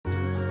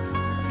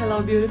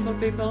Hello beautiful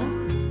people,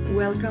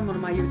 welcome on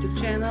my YouTube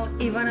channel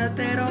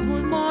ivanatarot.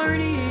 Good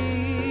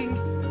morning,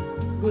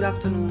 good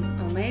afternoon,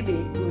 or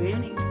maybe good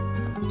evening.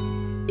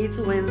 It's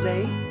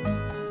Wednesday,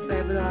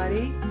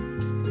 February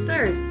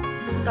 3rd,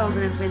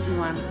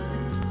 2021.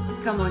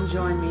 Come on,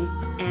 join me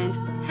and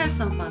have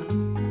some fun.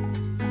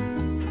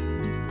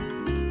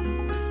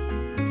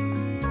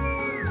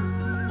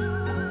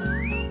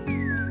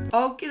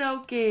 Okie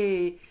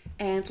dokie,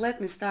 and let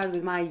me start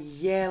with my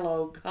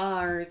yellow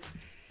cards.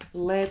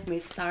 Let me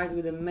start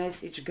with a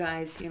message,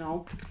 guys,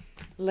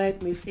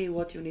 let me see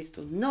what you need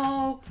to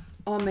know,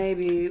 or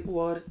maybe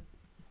what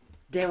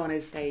they want to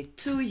say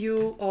to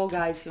you, or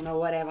guys,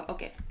 whatever.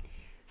 Okay,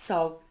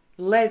 so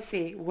let's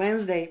see.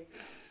 Wednesday.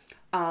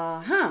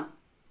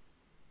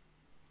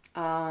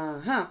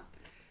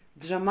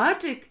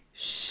 Dramatic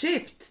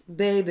shift,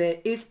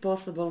 baby, is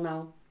possible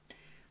now.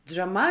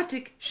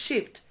 Dramatic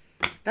shift.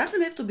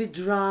 Doesn't have to be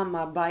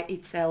drama by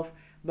itself,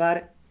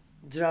 but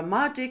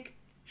dramatic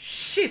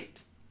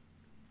shift.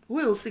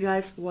 We will see,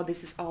 guys, what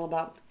this is all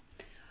about.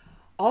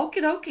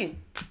 Okie dokie.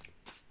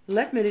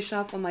 Let me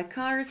reshuffle my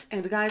cards,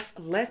 and guys,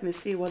 let me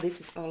see what this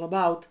is all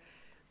about.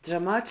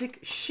 Dramatic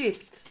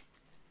shift.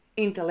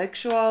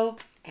 Intellectual,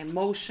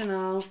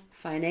 emotional,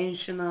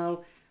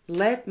 financial.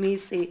 Let me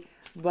see.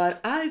 But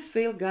I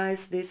feel,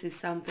 guys, this is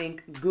something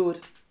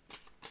good.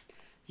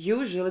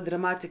 Usually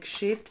dramatic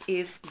shift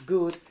is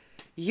good.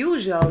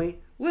 Usually,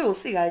 we will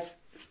see, guys.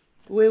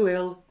 We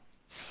will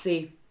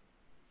see.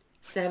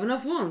 7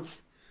 of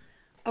Wands.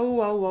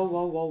 Oh.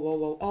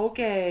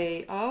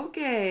 Okay.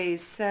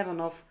 7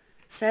 of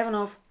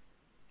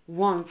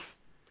Wands.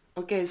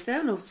 Okay,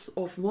 7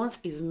 of Wands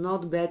is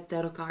not bad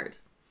tarot card.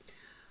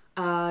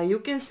 You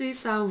can see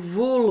some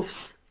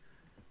wolves.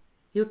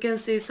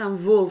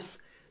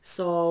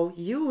 So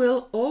you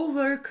will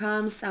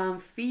overcome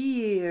some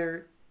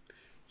fear.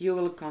 You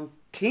will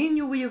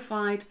continue with your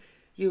fight.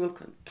 You will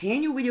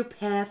continue with your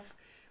path,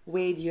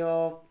 with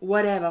your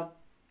whatever.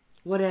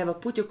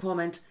 Put your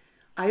comment.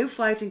 Are you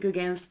fighting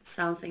against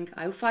something?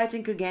 Are you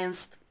fighting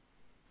against,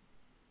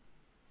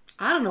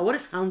 I don't know, what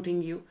is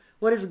haunting you?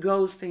 What is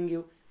ghosting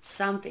you?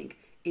 Something.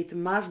 It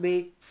must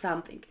be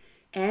something.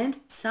 And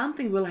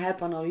something will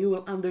happen, or you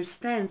will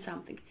understand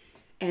something.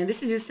 And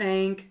this is you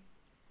saying,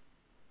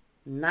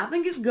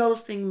 nothing is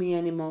ghosting me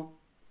anymore.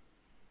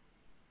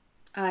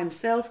 I'm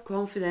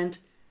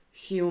self-confident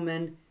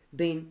human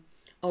being.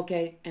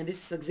 Okay, and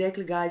this is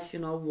exactly, guys,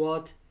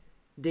 what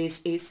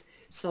this is.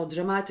 So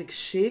dramatic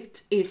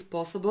shift is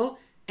possible,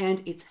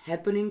 and it's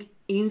happening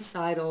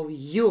inside of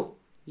you.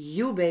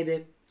 You,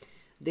 baby.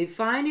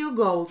 Define your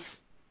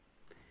goals.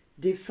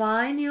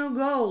 Define your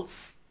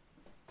goals.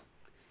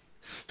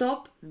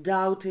 Stop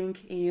doubting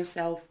in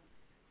yourself.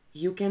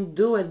 You can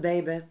do it,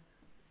 baby.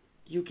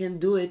 You can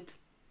do it.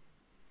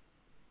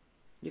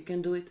 You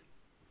can do it.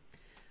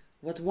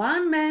 What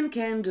one man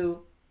can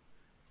do,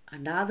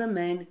 another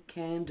man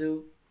can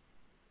do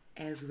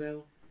as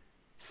well.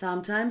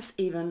 Sometimes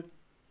even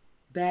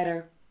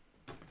better.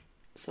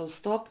 So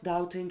stop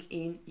doubting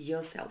in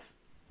yourself.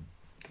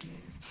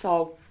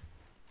 So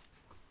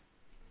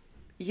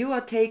you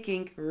are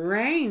taking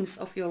reins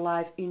of your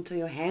life into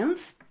your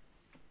hands,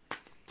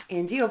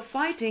 and you're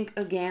fighting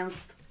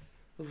against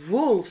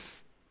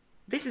wolves.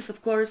 This is,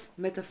 of course,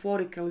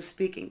 metaphorically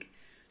speaking.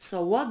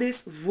 So what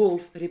this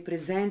wolf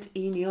represents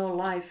in your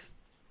life?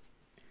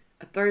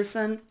 A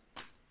person,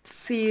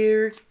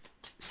 fear,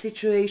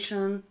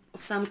 situation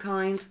of some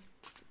kind.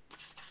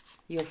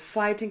 You're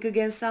fighting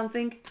against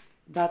something,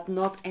 but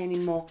not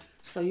anymore.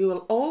 So you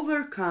will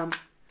overcome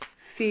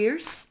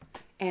fears.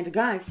 And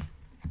guys,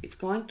 it's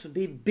going to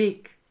be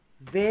big.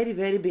 Very,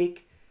 very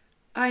big.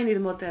 I need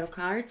more tarot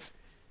cards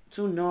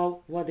to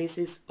know what this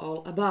is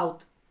all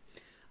about.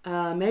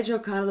 Major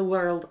Arcana of the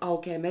World.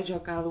 Okay, Major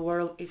Arcana of the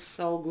World is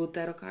so good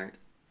tarot card.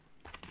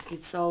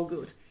 It's so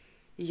good.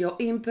 Your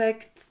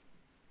impact,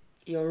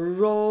 your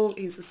role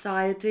in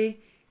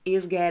society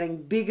is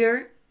getting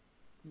bigger,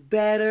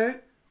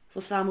 better, for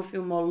some of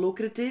you more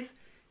lucrative.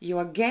 You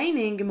are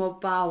gaining more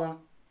power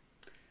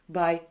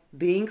by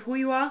being who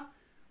you are,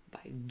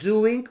 by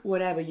doing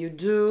whatever you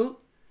do.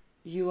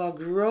 You are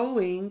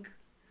growing,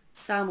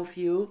 some of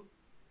you,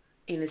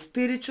 in a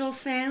spiritual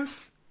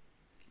sense,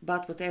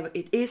 but whatever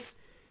it is,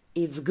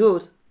 it's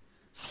good.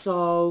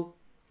 So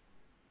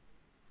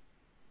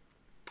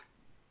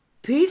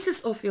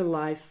pieces of your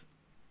life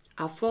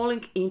are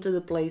falling into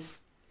the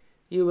place.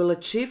 You will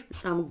achieve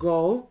some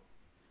goal.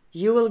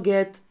 You will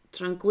get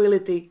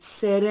tranquility,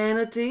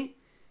 serenity.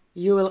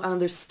 You will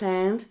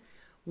understand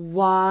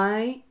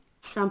why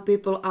some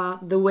people are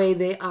the way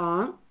they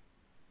are,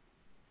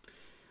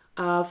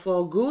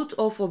 for good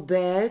or for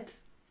bad.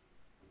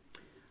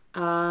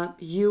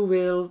 You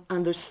will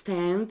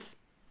understand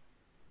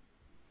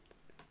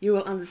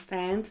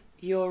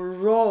your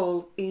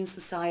role in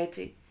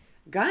society.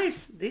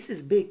 Guys, this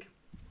is big.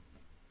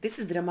 This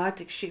is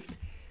dramatic shift.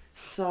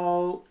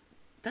 So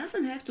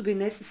doesn't have to be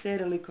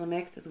necessarily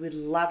connected with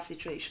love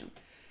situation.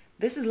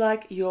 This is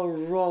like your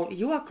role.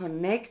 You are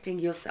connecting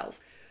yourself.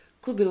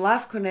 Could be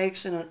love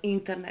connection on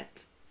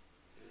internet.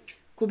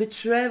 could be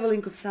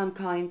traveling of some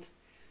kind.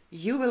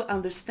 You will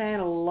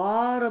understand a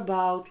lot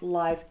about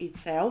life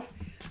itself.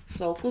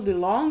 So could be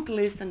long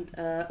distance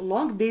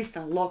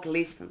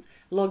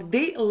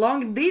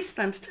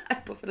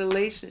type of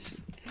relationship.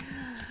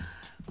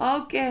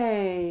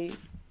 Okay.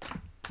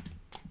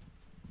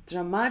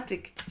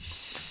 Dramatic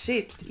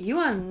shift. You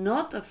are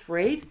not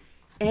afraid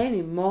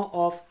anymore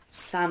of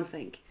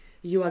something.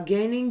 You are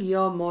gaining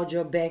your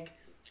mojo back.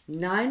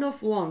 9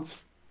 of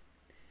Wands.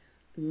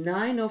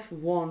 9 of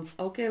Wands.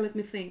 Okay, let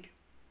me think.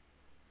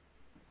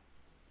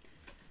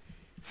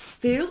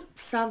 Still,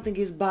 something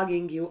is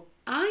bugging you.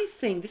 I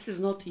think this is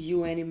not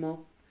you anymore.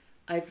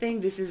 I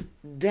think this is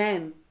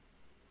them.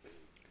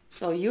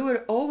 So you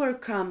will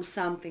overcome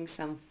something,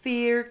 some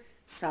fear,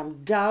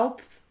 some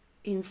doubt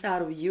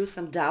inside of you,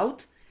 some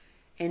doubt.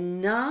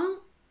 And now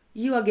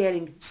you are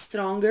getting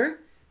stronger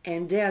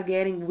and they are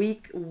getting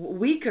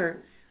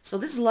weaker. So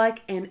this is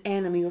like an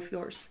enemy of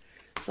yours.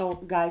 So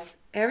guys,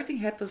 everything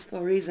happens for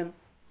a reason.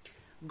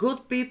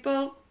 Good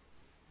people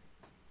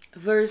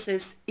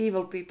versus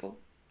evil people.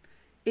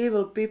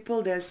 Evil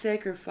people, they're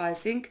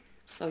sacrificing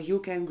so you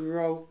can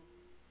grow.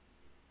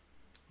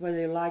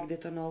 Whether you like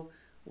that or no,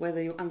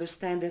 whether you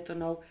understand that or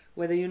no,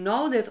 whether you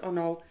know that or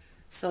no.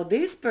 So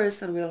this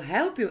person will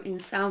help you in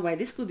some way.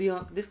 This could be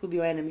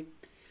your enemy.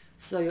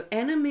 So your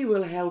enemy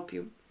will help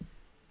you.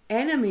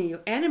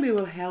 Your enemy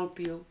will help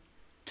you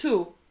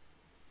to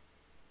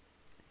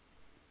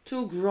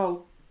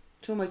grow,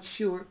 to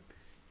mature,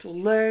 to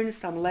learn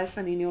some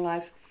lesson in your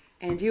life,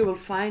 and you will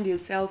find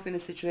yourself in a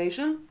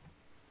situation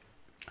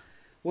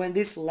when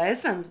this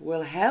lesson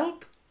will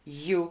help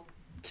you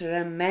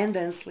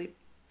tremendously.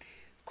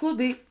 Could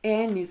be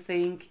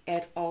anything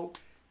at all.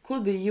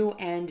 Could be you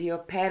and your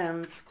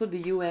parents, could be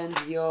you and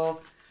your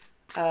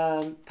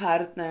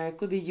partner,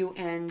 could be you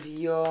and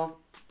your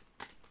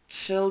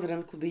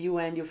children, could be you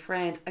and your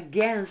friend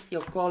against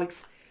your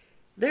colleagues.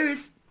 There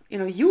is,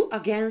 you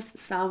against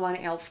someone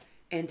else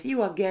and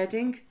you are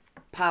getting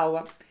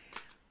power.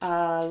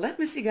 Let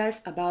me see,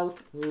 guys, about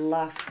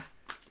love.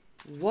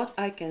 What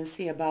I can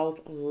see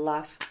about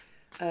love.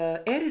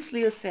 Aries,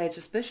 Leo, Sag,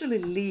 especially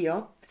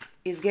Leo,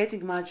 is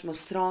getting much more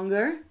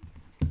stronger.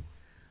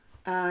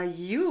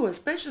 You,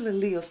 especially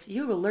Leos,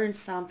 you will learn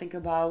something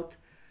about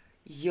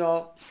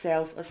your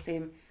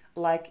self-esteem.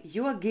 Like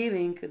you are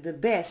giving the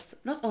best,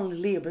 not only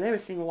Leo, but every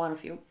single one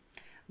of you.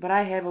 But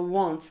I have a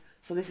Wands,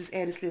 so this is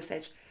Aries, Leo,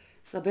 Sag.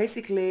 So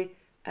basically,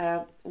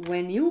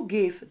 when you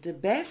give the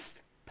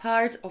best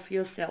part of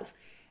yourself,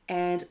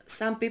 and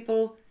some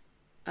people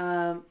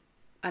are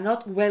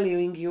not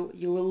valuing you,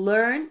 you will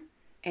learn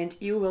and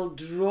you will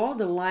draw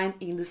the line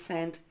in the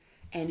sand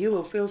and you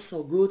will feel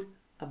so good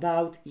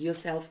about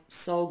yourself,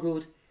 so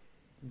good.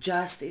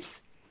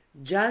 Justice.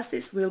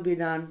 Justice will be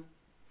done.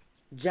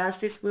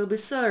 Justice will be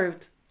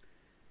served.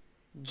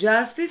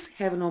 Justice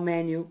have no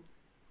menu.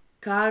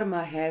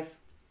 Karma have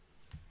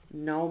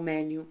no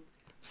menu.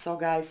 So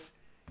guys,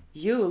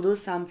 you will do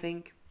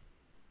something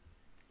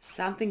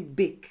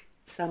big.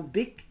 Some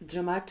big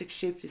dramatic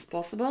shift is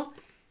possible,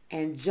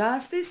 and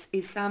justice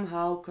is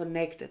somehow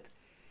connected.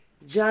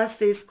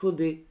 Justice could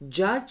be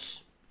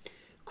judge,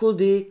 could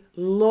be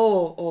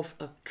law of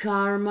a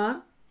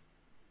karma,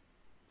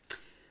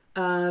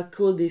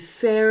 could be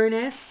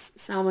fairness.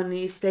 Someone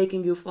is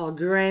taking you for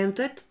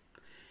granted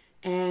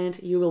and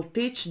you will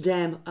teach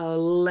them a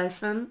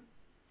lesson.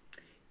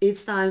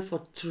 It's time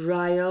for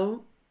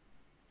trial.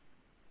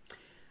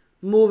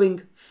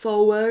 Moving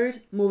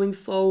forward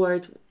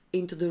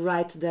into the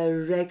right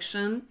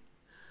direction.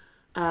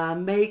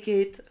 Make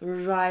it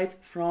right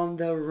from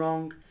the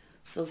wrong.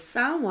 So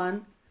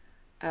someone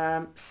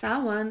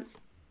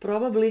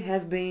probably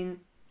have been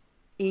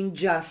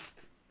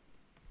unjust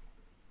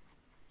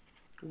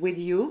with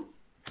you,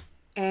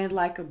 and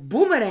like a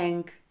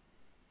boomerang,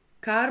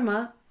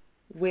 karma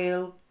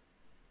will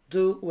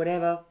do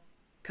whatever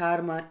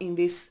karma in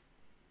this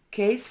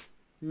case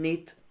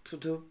need to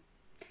do.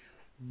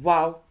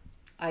 Wow,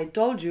 I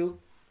told you,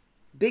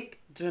 big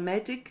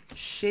dramatic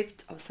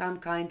shift of some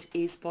kind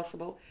is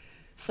possible.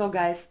 So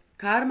guys,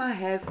 karma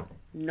have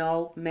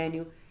no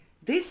menu.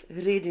 This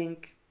reading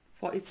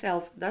for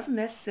itself doesn't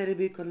necessarily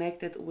be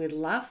connected with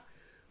love.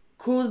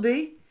 Could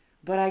be,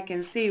 but I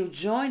can see you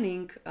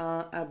joining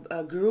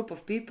a group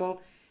of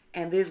people,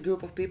 and this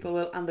group of people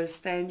will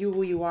understand you,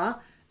 who you are,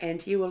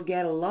 and you will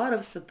get a lot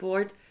of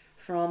support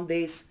from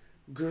this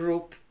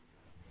group.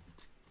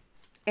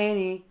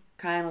 Any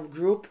kind of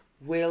group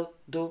will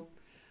do.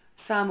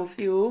 Some of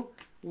you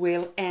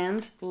will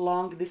end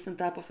long distance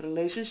type of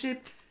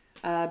relationship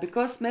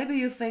because maybe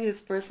you think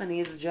this person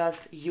is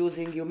just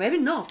using you. Maybe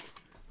not.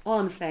 All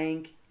I'm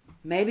saying,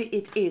 maybe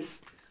it is.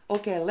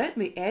 Okay, let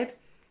me add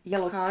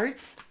yellow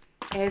cards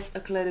as a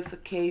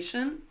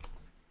clarification.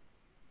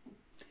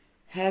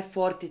 Have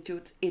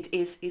fortitude.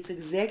 It's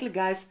exactly,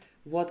 guys,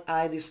 what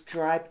I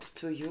described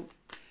to you.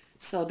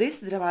 So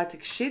this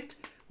dramatic shift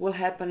will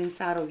happen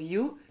inside of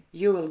you.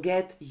 You will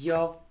get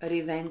your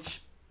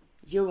revenge.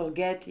 You will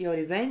get your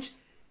revenge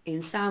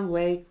in some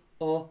way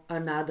or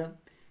another.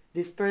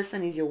 This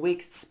person is your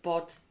weak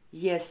spot.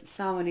 Yes,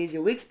 someone is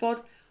your weak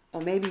spot,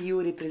 or maybe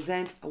you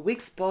represent a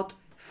weak spot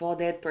for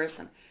that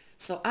person.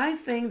 So I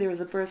think there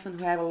is a person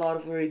who have a lot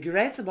of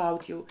regrets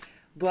about you,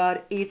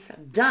 but it's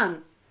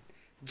done.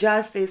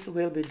 Justice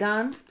will be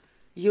done.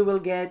 You will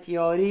get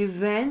your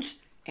revenge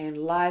and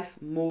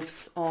life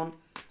moves on.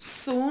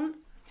 Soon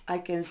I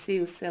can see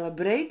you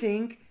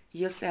celebrating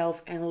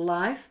yourself and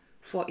life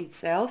for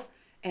itself.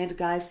 And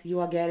guys, you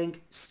are getting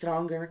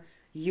stronger.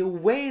 You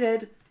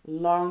waited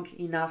long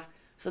enough.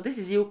 So this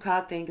is you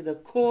cutting the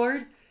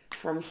cord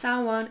from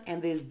someone,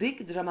 and this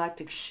big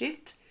dramatic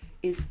shift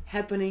is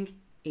happening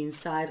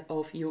inside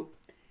of you.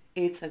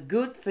 It's a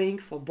good thing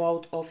for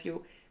both of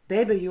you.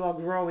 Baby, you are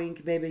growing.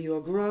 Baby, you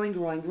are growing,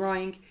 growing,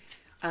 growing.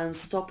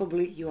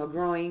 Unstoppably, you are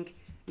growing.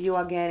 You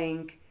are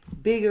getting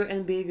bigger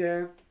and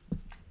bigger.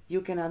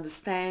 You can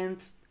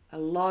understand a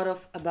lot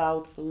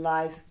about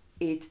life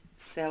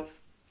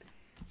itself.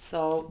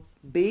 So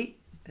be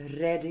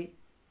ready.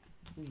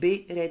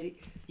 Be ready.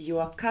 You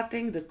are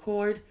cutting the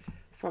cord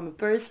from a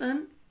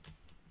person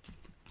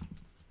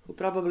who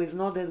probably is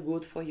not that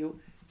good for you.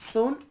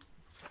 Soon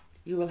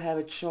you will have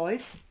a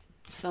choice,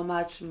 so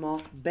much more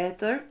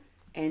better,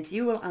 and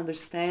you will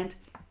understand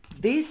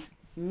this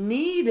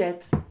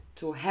needed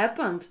to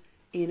happen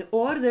in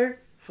order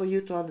for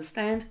you to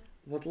understand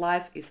what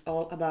life is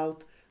all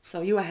about.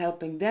 So you are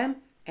helping them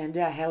and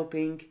they are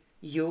helping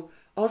you.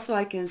 Also,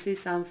 I can see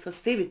some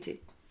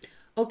festivity.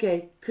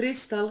 Okay,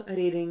 crystal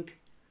reading.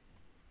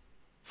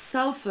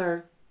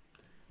 Sulfur,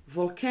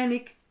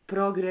 volcanic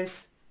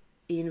progress,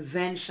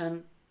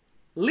 invention.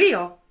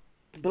 Leo,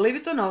 believe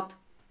it or not,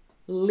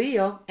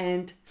 Leo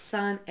and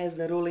Sun as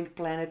the ruling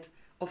planet.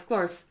 Of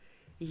course,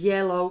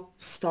 yellow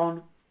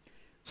stone.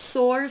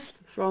 Sourced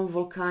from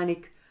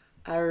volcanic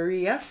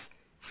areas,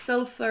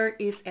 sulfur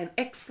is an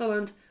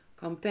excellent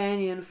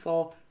companion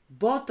for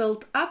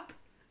bottled up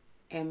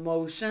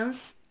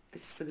emotions.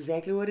 This is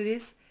exactly what it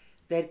is.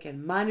 That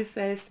can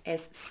manifest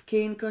as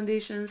skin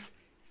conditions,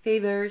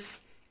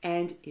 fevers,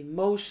 and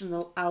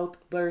emotional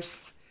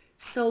outbursts.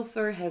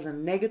 Sulfur has a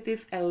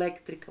negative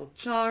electrical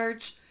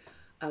charge,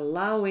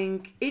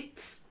 allowing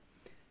it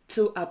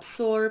to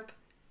absorb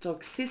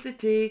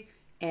toxicity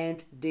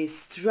and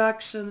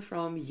destruction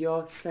from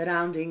your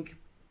surrounding.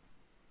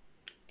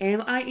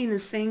 Am I in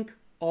sync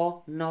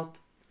or not?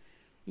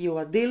 You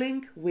are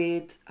dealing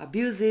with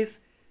abusive,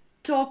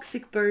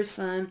 toxic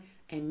person,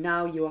 and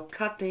now you are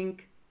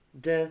cutting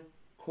the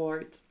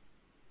cord.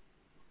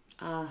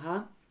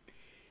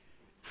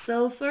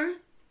 Sulfur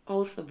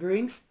also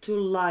brings to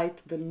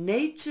light the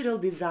natural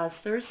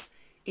disasters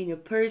in your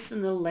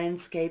personal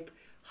landscape,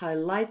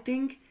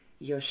 highlighting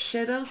your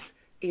shadows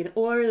in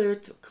order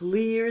to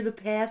clear the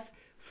path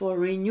for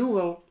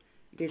renewal.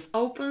 This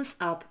opens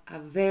up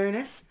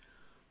awareness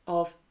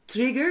of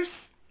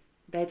triggers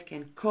that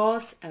can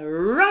cause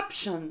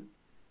eruption,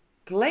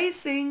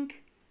 placing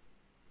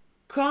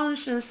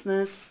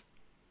consciousness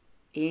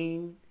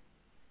in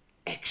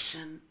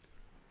action.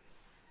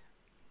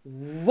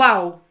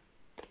 Wow!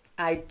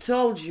 I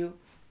told you,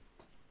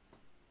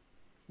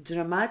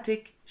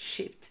 dramatic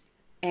shift,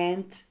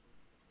 and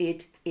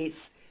it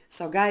is.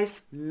 So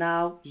guys,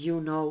 now you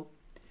know,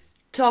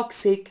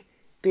 toxic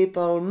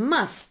people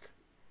must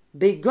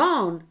be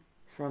gone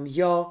from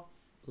your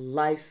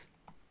life.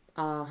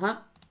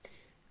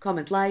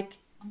 Comment, like,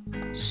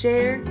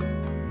 share,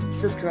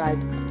 subscribe.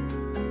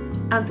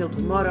 Until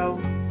tomorrow,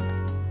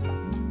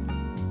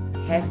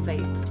 have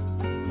faith.